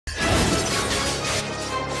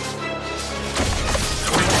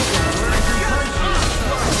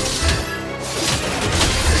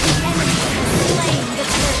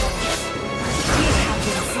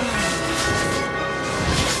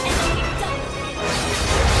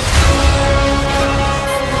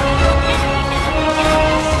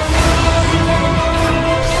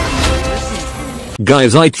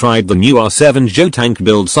Guys, I tried the new R7 Joe tank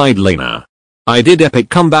build side laner. I did epic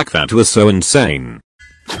comeback that was so insane.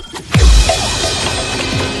 Tell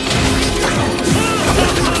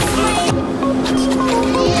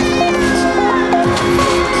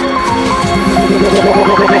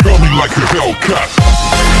me like a Hellcat.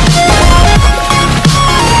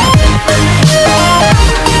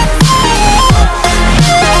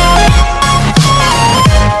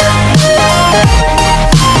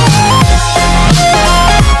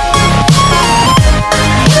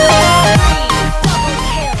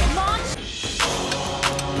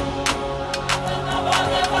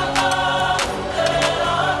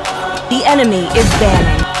 The enemy is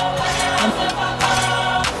banning.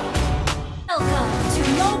 Welcome to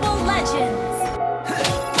Mobile Legends.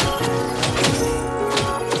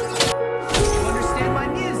 You understand my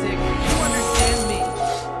music, you understand me.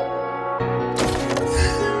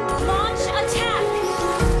 Launch attack.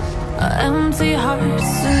 Empty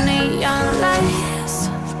hearts and neon lights.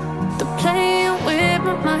 They're playing with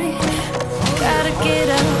my mind. Gotta get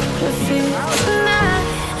out of here tonight.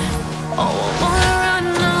 Oh, I wanna run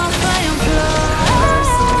off and fly.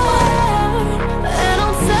 And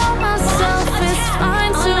I'll tell myself it's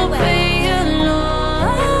fine to be alone,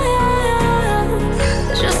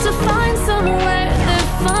 just to find somewhere that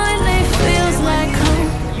finally feels like home.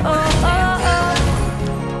 Oh, oh, oh.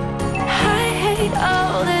 I hate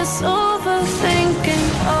all this overthinking.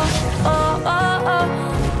 Oh, oh, oh, oh.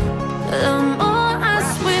 The more I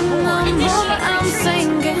swim, the more I'm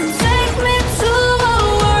sinking. Take me to a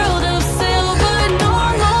world of silver, no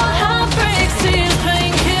more heartbreaks, tears,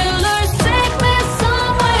 painkillers. Take me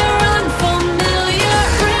somewhere unfamiliar.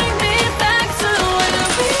 Bring me back to where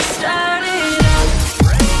we started out.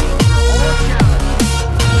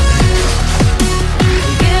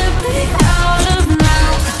 Get me out of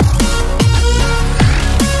now,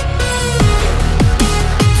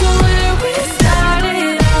 to where we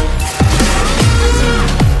started out.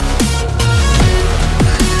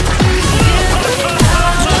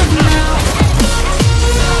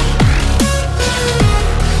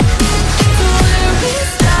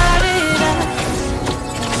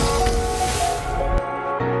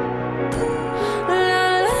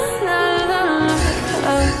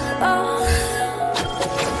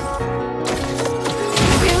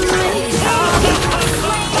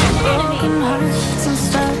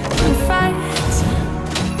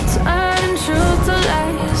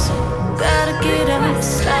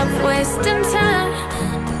 Stop wasting time.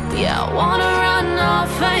 Yeah, I wanna run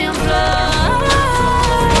off and fly.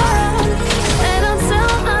 And I'll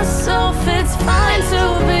tell myself it's fine to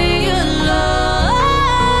be alone,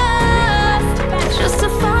 just to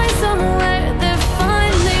find somewhere that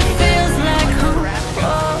finally feels like home.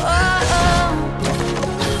 Oh, oh, oh.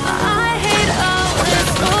 I hate all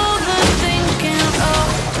this overthinking. Oh,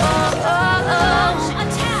 oh, oh, oh.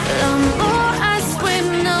 The more I swim,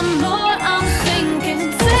 the more I'm sinking.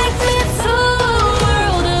 Take me to a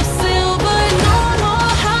world of silver, no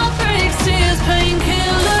more heartbreaks, tears,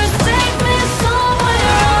 painkillers. Take me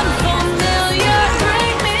somewhere unfamiliar.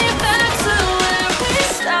 Bring me back to where we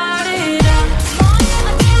started out.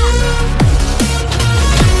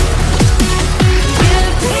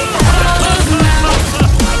 Get me out of now,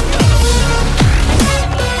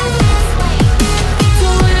 to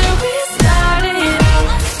where we started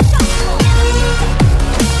out.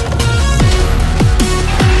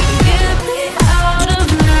 Get me out of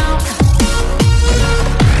now,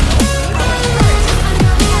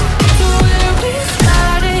 to where we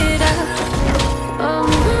started out.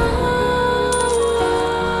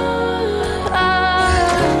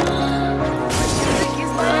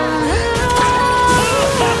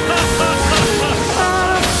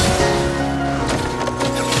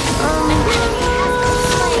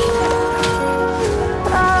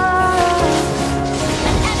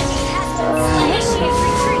 Initiate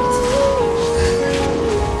retreat.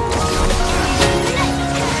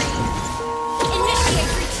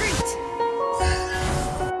 Initiate retreat.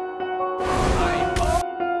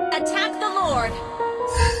 Attack the Lord.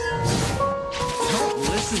 Don't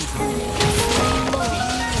listen to me.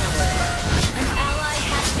 An ally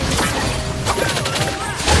has been slain.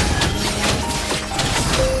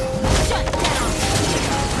 Shut down.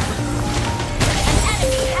 An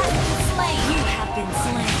enemy has been slain. You have been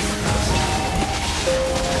slain.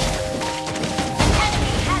 An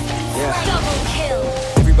enemy has been slain. Double kill.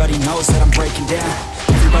 Everybody knows that I'm breaking down.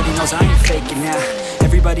 Everybody knows I ain't faking now.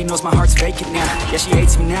 Everybody knows my heart's vacant now. Yeah, she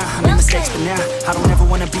hates me now, I made mistakes but now I don't ever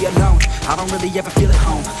wanna be alone. I don't really ever feel at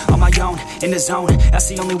home on my own. in the zone, that's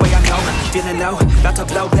the only way I know. Feeling low, about to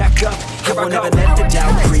blow back up. I won't ever let the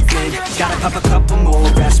doubt creep in. Gotta pop a couple more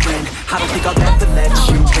aspirin. I don't think I'll ever let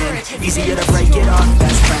you in. Easier to break it off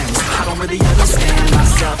best friends. I don't really understand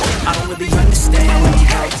myself. I don't really understand need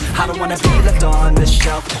help. I don't wanna be left on the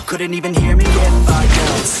shelf. Couldn't even hear me if I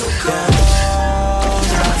yelled. It's so cold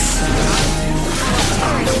outside.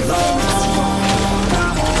 I'm alone,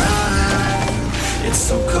 I'm alright. It's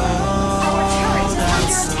so cold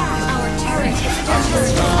outside. I'm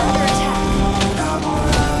alone, I'm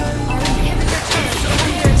alright.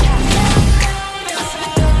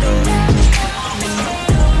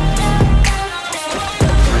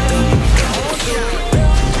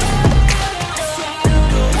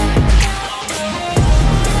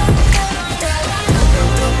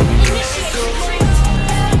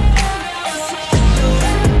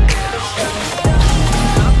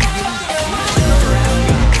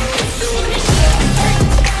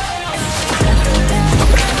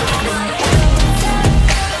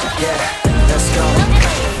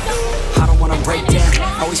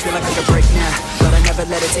 Always feel like I could break now, but I never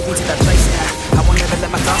let it take me to that place now. I won't ever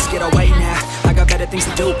let my thoughts get away now. I got better things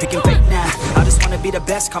to do, picking fake now. I just wanna be the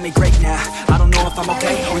best, call me great now. I don't know if I'm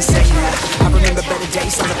okay or insane now. I remember better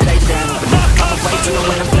days on the playground. I'm away to know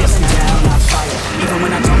when I'm feeling down. I fight, even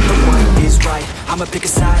when I don't know what is right. I'ma pick a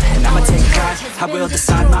side, and I'ma take pride. I will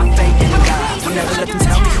decide my fate and die. Will never let them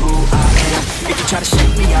tell me who I am. If you try to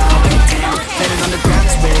shake me, I'll be down. Landing on the ground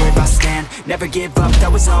is where I stand. Never give up,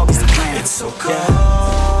 that was always the plan. It's so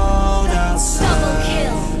cold outside. Double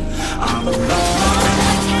kill. I'm alone,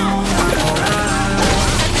 I'm alright.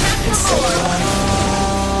 It's so cold.